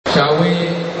Shall we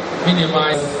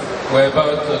minimize? We're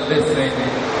about to listen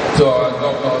to our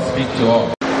governor speak to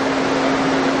us.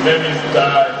 Let me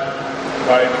start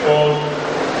by first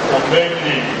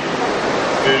commending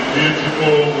the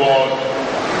beautiful work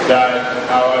that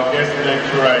our guest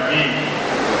lecturer did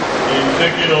in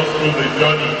taking us through the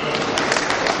journey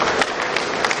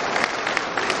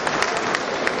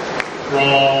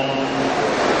from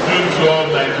June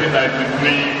 12,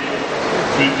 1993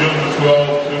 to June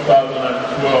 12,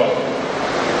 2012.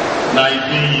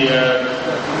 19 years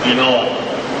in all.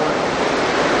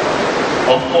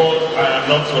 Of course, I am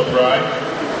not surprised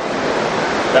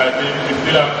that the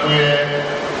Priscilla Queer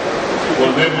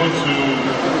was able to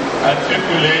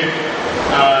articulate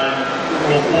and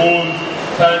propose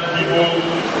tangible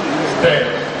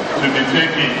steps to be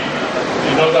taken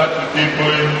in order to keep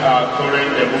going our current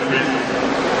democracy.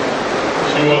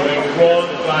 She was a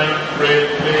front-line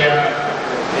player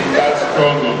in that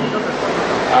struggle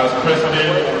as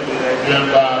president of the Nigerian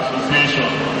Bar Association.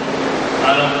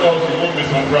 And of course, you won't be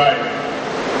surprised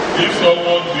if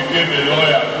someone became a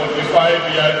lawyer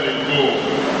 45 years ago,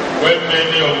 when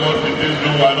many of us in this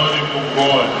room were not even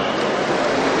born.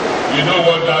 You know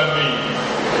what that means.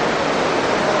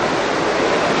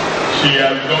 She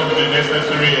has got the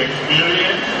necessary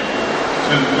experience,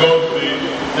 she's got the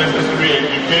necessary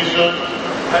education,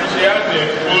 and she has the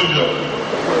exposure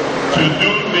to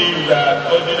do things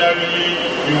that ordinarily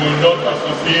you will not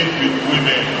associate with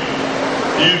women.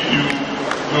 If you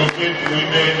locate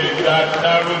women in that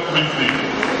narrow prison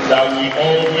that we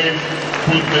always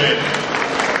put them.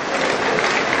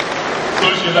 So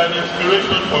she's an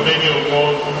inspiration for many of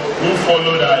us who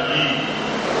followed her lead.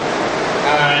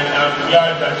 And I'm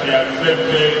glad that she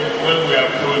accepted when we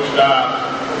approached her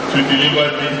to deliver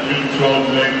this June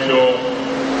 12 lecture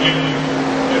in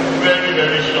a very,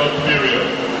 very short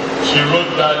period. She wrote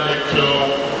that lecture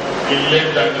in less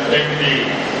than 10 days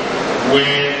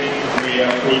when we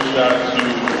approached her to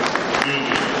do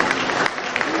it.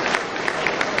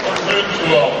 On June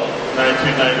 12,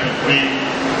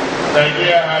 1993,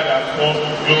 Nigeria had her first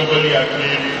globally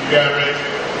acclaimed, fairest,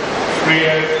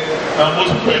 freest, and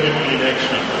most credible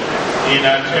election in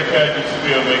our checkered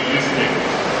history of existence.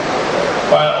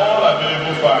 By all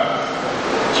available facts,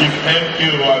 Chief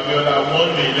M.K. Abiola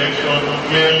won the election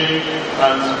clearly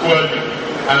and squarely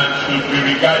and should be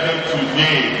regarded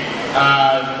today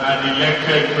as an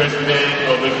elected president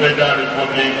of the Federal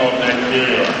Republic of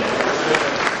Nigeria.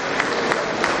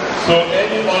 So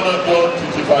any honor done to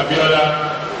Chief Abiola,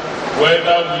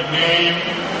 whether we name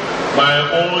my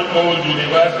own old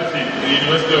university, the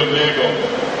University of Lagos,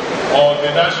 or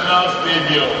the National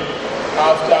Stadium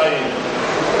after him,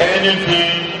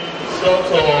 anything short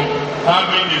of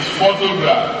having his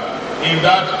photograph in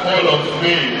that Hall of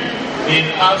Fame in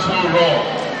Aso Rock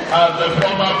as the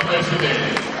former president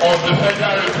of the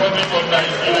Federal Republic of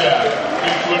Nigeria,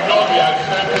 it would not be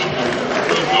acceptable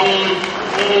to those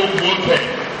who voted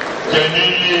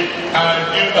genuinely and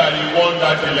knew that he won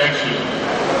that election.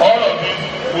 All of this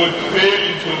would fail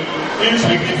into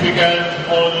insignificance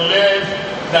unless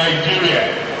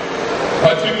Nigeria,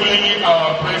 particularly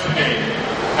our president,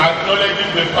 acknowledges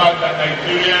the fact that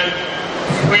Nigerians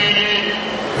freely,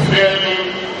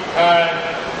 fairly, and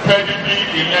credibly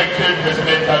elected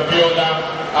President Abiola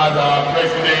as our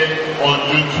president on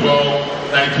June 12,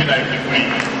 1993.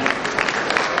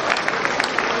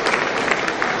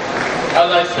 As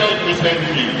I said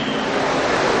recently,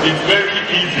 it's very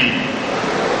easy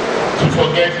to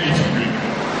forget history,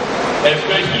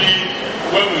 especially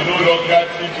when we no longer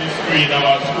teach history in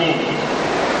our schools.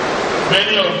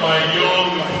 Many of my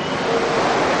young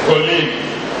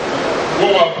colleagues who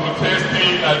were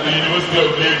protesting at the University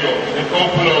of Lagos a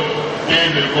couple of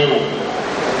days ago,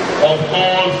 of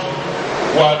course,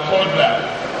 were toddlers.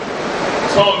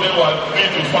 Some of them were 3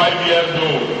 to 5 years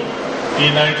old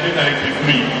in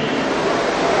 1993.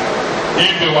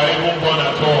 If they were even born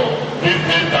at all, these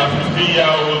days that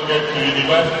 15-year-olds get to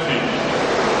university.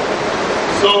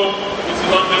 So it is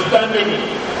understandable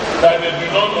that they do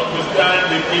not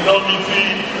understand the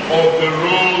enormity of the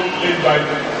role played by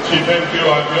Chief M.K.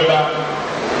 Abiola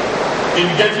in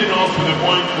getting us to the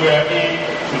point we are in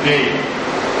today.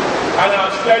 And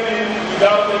I've said it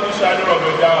without any shadow of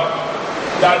a doubt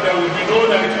that there will be no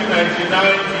 1999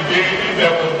 today if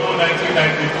there was no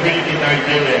 1993 in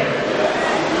Nigeria.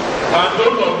 And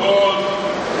those of us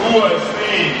who are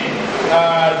seen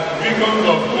as beacons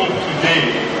of hope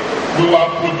today, we were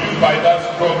produced by that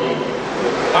struggle.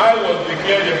 I was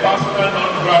declared a persona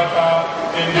non grata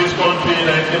in this country in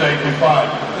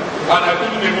 1995, and I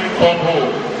couldn't even come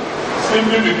home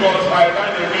simply because I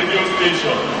ran a radio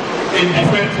station in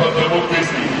defense of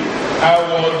democracy. I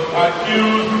was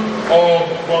accused of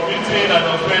committing an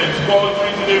offense called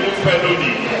treasonable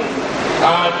felony,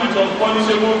 and which was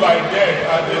punishable by death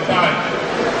at the time.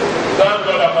 Thank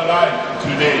God I'm alive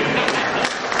today.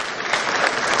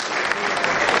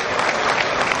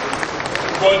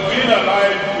 But being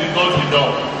alive is not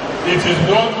enough. It is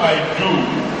what I do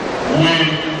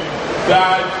with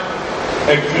that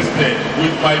existence,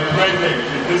 with my presence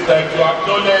in this time, to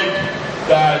acknowledge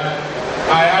that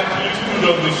I actually stood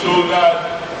on the shoulders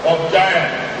of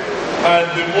giants, and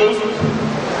the most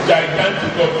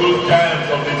gigantic of those giants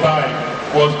of the time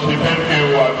was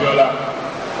Chimemfeo Abiola.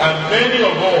 And many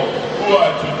of us who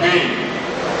are today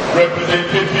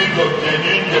representatives of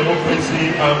genuine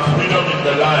democracy and freedom in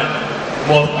the land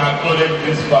must acknowledge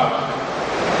this fact.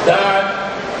 That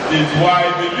is why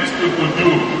the least we could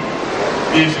do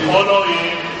is honor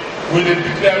him with a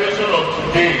declaration of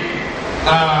today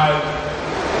as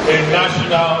a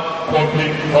national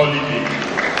public holiday.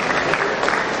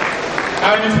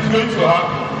 And it's going to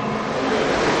happen.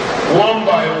 One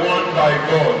by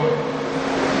God,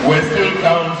 we're still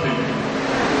counting.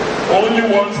 Only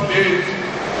one state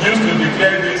used to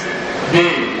declare this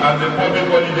day as a public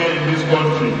holiday in this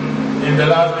country in the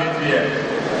last 8 years.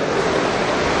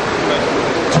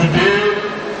 Today,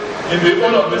 in the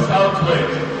whole of the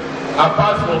Southwest,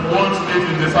 apart from one state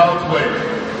in the Southwest,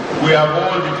 we have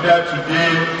all declared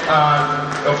today as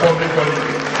a public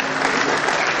holiday.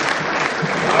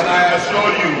 And I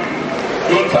assure you,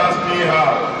 don't ask me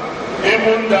how,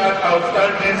 even that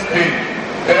outstanding state,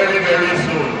 very, very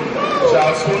soon,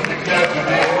 shall soon declare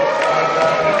today as a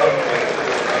public holiday.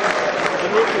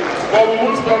 But we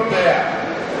won't stop there.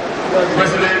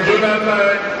 President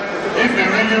Jonathan, if he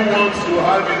really wants to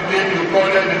have his name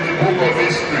recorded in the book of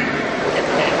history,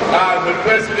 as the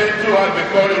president who had the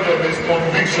courage of his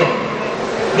conviction,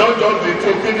 not just the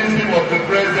tokenism of the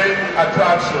present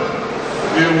attraction,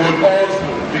 we would also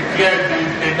declare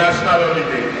this a national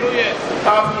holiday.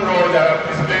 After all, there are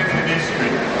precedents in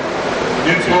history.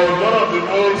 It was one of the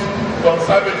most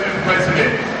conservative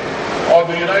presidents of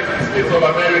the United States of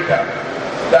America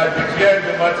that declared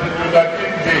the Martin Luther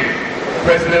King Day,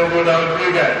 President Ronald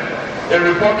Reagan, a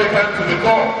Republican to the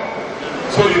core.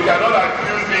 So you cannot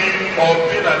accuse him of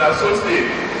being an associate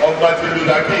of Martin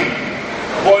Luther King.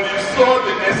 But he saw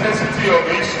the necessity of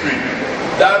history.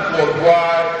 That was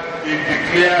why he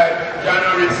declared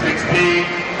January 16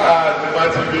 as the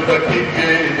Martin Luther King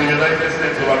Day in the United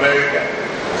States of America.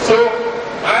 So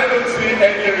I don't see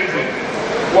any reason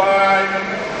why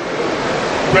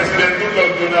President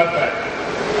Goodluck Jonathan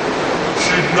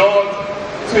should not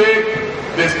take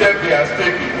the step he has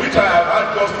taken, which I have had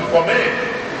just to commend.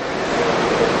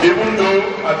 Even though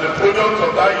as a product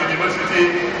of that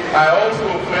university, I also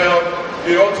felt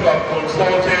he ought to have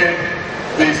consulted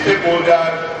the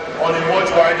stakeholders on a much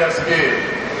wider scale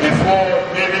before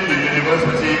naming the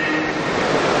university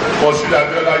Moshood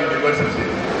Abiola University.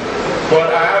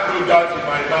 But I have no doubt in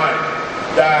my mind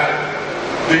that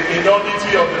the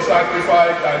enormity of the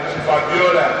sacrifice that Chief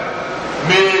Abiola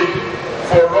made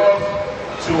for us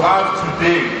to have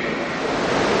today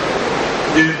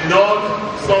is not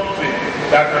something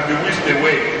that can be wished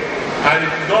away, and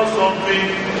it is not something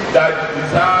that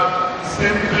deserves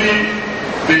simply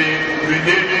the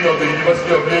renaming of the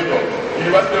University of Lagos. The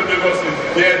University of Lagos is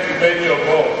dear to many of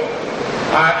us.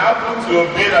 I happened to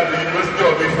have been at the University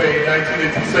of Ife in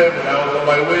 1987. I was on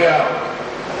my way out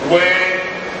when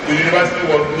the university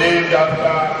was named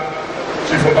after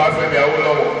Chief Obafemi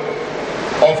Awolowo.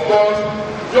 Of course,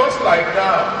 just like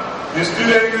now, the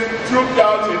students trooped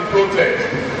out in protest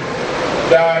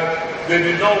that they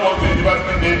did not want the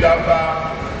university named after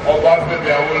Obafemi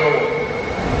Awolowo.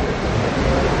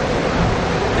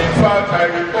 In fact, I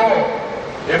recall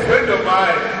a friend of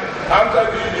mine, after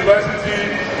the university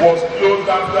was closed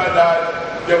after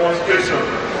that demonstration,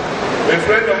 a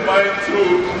friend of mine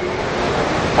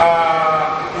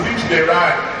hitched a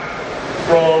ride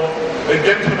from a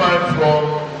gentleman from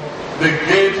the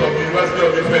gate of the University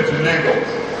of Ife to Lagos.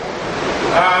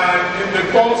 And in the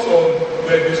course of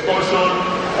the discussion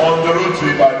on the road to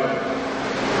Ibadan,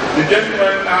 the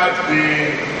gentleman asked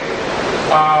the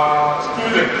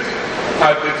students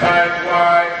at the time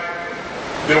why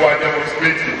they were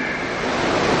demonstrating.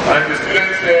 And the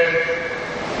students said,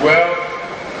 well,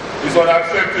 it's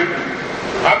unacceptable.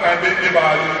 How can they leave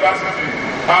our university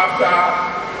after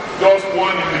just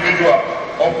one individual?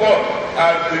 Of course,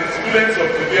 as the students of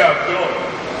today have done,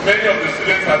 many of the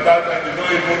students at that time did not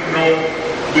even know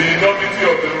the enormity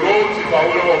of the role Chief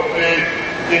Awolowo played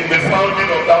in the founding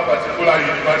of that particular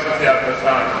university at the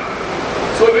time.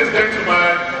 So this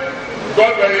gentleman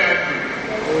got very angry.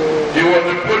 He was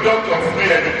a product of free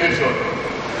education.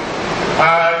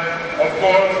 And of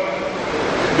course,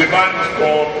 the man is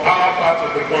from our part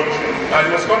of the country, and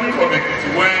he was coming from Ekiti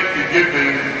when he gave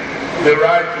the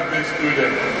right to this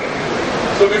student.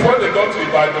 So before they got to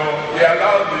Ibadan, they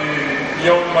allowed the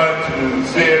young man to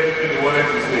say everything he wanted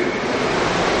to say.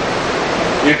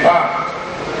 He passed.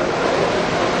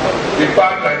 He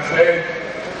passed and said,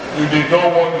 "You did not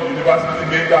want the university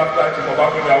named after Chief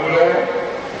Obafemi Awolowo.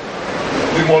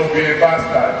 You must be a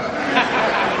bastard.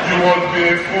 You must be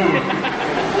a fool.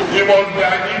 You must be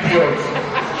an idiot.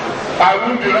 I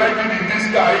won't be riding in this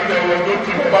car if there was no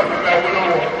Chief Obafemi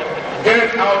Awolowo.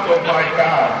 Get out of my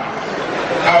car.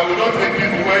 I will not take you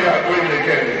to where you are going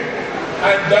again."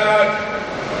 And that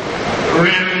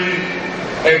really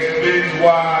explains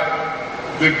why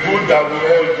the good that we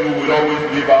all do will always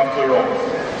live after us.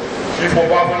 Chief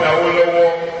Obafemi Awolowo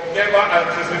never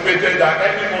anticipated that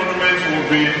any monument would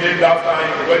be named after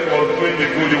him when he was doing the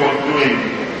good he was doing.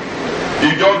 He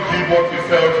just did what he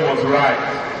felt was right.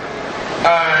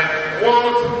 And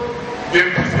what the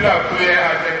Priscilla prayer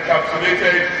has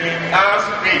encapsulated in our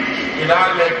speech, in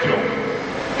our lecture,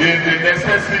 is the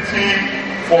necessity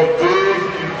for those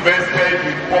invested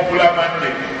in popular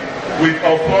mandate with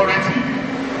authority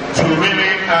to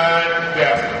really earn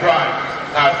their stripes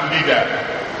as leaders,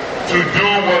 to do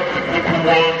what the people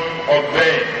want of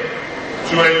them,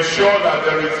 to ensure that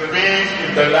there is peace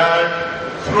in the land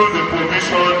through the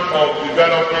provision of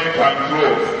development and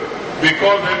growth.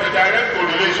 Because there's a direct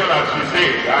correlation, as she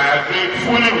said, I agree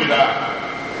fully with that,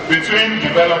 between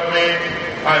development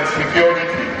and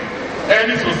security.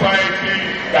 Any society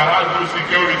that has no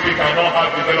security cannot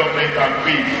have development and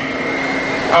peace.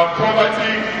 And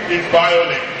poverty is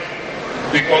violent.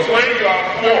 Because when you are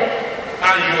poor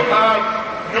and you have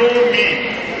no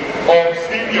means of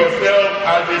seeing yourself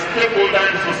as a stakeholder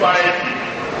in society,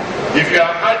 if you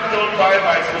are acted on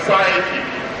by society,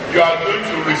 you are going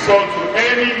to resort to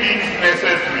any means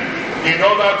necessary in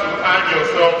order to earn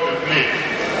yourself a place.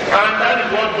 And that is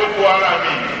what Boko Haram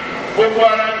is. Boko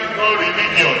Haram is not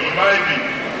religion, in my view.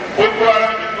 Boko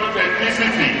Haram is not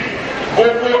ethnicity.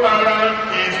 Boko Haram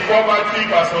is poverty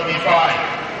personified.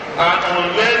 And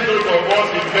unless those of us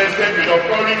invested with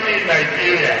authority in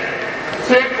Nigeria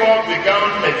take up the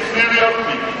government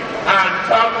seriously and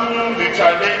tackle the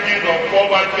challenges of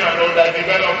poverty and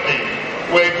underdevelopment,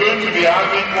 we're going to be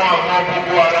having more and more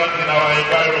Boko Haram in our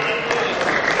environment.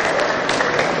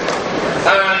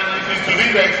 And it is to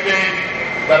this extent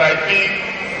that I think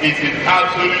it is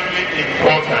absolutely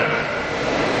important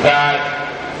that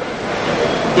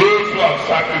those who have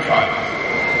sacrificed,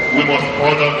 we must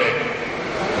honor them.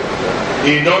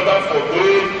 In order for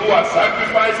those who are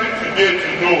sacrificing today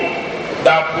to know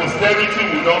that posterity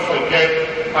will not forget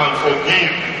and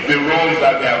forgive the roles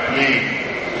that they are playing.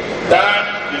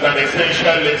 That is an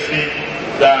essential lesson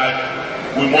that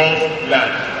we must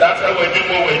learn. That's how we're doing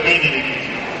what we're doing in Ekiti.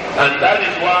 And that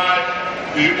is why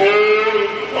the old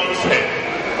concept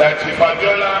that Chief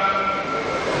Abiola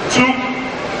took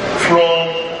from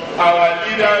our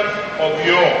leaders of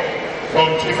yore, from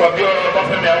Chief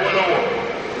Obafemi Awolowo,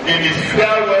 in his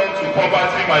farewell to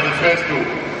poverty manifesto,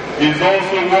 is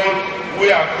also what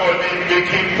we are calling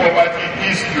making poverty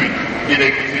history in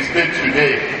Ekiti State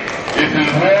today. It is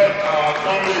what our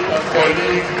comrades and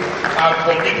colleagues are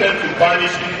committed to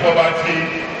banishing poverty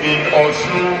in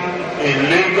Osun, in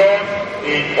Lagos,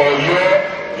 in Oyo,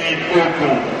 in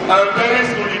Ogun, and very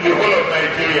soon in the whole of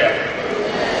Nigeria.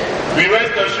 Be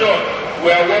rest assured, we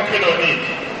are working on it.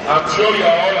 I'm sure you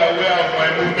are all aware of my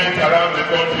movement around the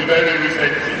country very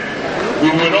recently. We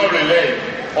will not relent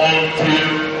until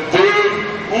those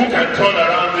who can turn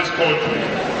around this country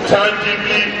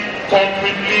tangibly,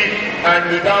 concretely, and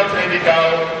without any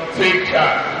doubt take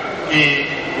charge in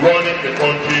running the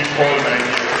country called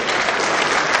Nigeria.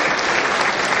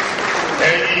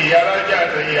 Ẹ̀yin ìyálàjà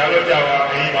àti ìyálọ́jà wa,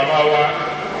 ẹ̀yin màmá wa,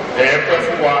 pẹ́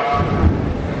fún wa.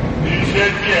 Iṣẹ́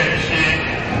tí ẹ̀ ń ṣe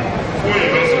fún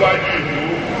ìlọsíwájú ìlú,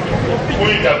 fún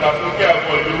ìdàgbàsókè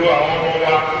àwọn ìlú àwọn ọmọ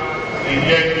wa,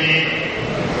 ìyẹn ni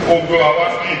gbogbo àwa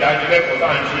sí ìdánilẹ́kọ̀ọ́ tá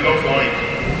à ń ṣe lọ́sàn-án yìí.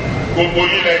 Gbogbo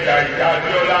yín lẹ́jà ìjà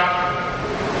Abíọ́lá,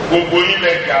 gbogbo yín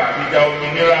lẹ́jà ìjà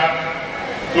òmìnira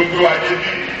tó gbé wa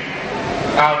débí.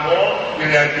 Àmọ́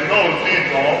ìrìnàjò náà ò sí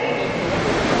ìtàn.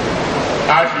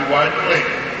 A sì wá nú ẹ̀.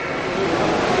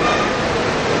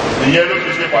 Ìyẹn ló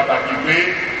ṣe pàtàkì pé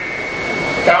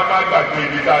ká má gbàgbé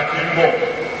ibi tá a ti ń bọ̀,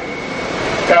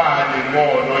 ká a lè mọ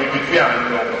ọ̀nà ibi tí à ń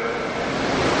lọ.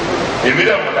 Èmi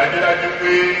dẹ̀ mọ̀ dájúdájú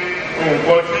pé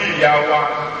nǹkan tí ìyá wa,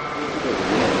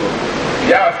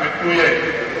 ìyá àfikún yẹ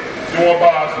tí wọ́n bá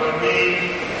wa sọ ní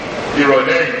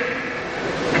ìrọ̀lẹ́ yìí,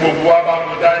 tí gbogbo wa bá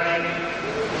mú dání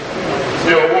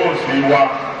sí ọwọ́ òsì wa,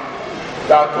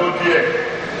 ta tó díẹ̀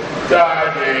tá a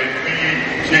lè fi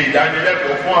ṣe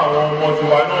ìdánilẹ́kọ̀ọ́ fún àwọn ọmọ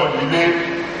tiwa náà nílé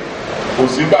kò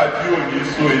sígbà tí ò ní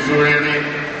so èso rere,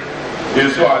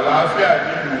 èso àlàáfíà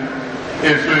nílùú,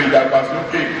 èso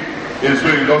ìdàgbàsókè, èso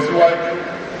ìlọsíwájú,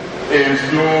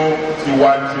 èso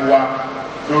tiwantiwa.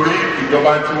 Torí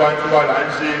ìjọba tiwantiwa là ń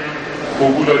ṣe, kò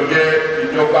gbúdọ̀ jẹ́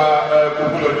ìjọba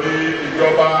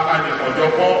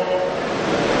anìkànjọpọ̀,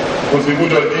 kò sì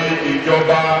gbúdọ̀ di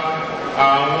ìjọba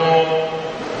àwọn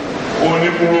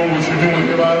oníkúrò oṣù bí mo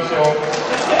ṣe máa ń sọ.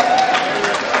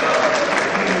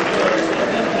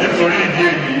 Nítorí ìdí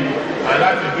èyí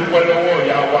aláti dúpẹ́ lọ́wọ́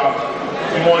ìyá wa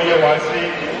tí wọ́n yẹ wá sí,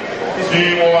 tí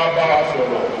wọ́n wá bá wa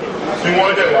sọ̀rọ̀, tí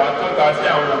wọ́n dẹ̀ wá tọ́ka sí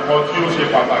àwọn nǹkan tí ó ṣe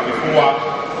pàtàkì fún wa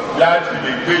láti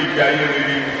lè gbé ìgbé ayé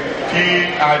rere, kí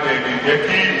a dẹ̀ lè jẹ́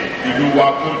kí ìlú wa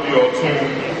kó di ọ̀tun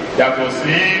yàtọ̀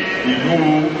sí ìlú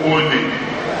olè,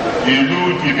 ìlú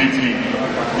jìbìtì,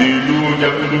 ìlú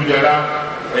jẹkúdújẹrá.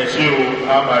 Ẹ ṣé o,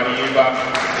 a máa rí yín bá.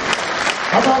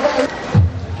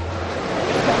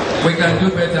 We can do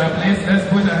better, please. Let's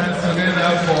put our hands together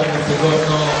for Mr.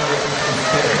 Governor.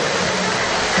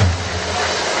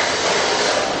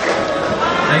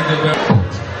 Thank you very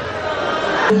much.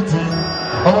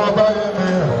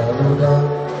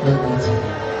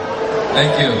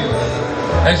 Thank you.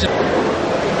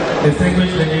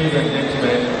 Distinguished ladies and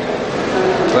gentlemen,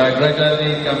 we are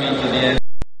gradually coming to the end.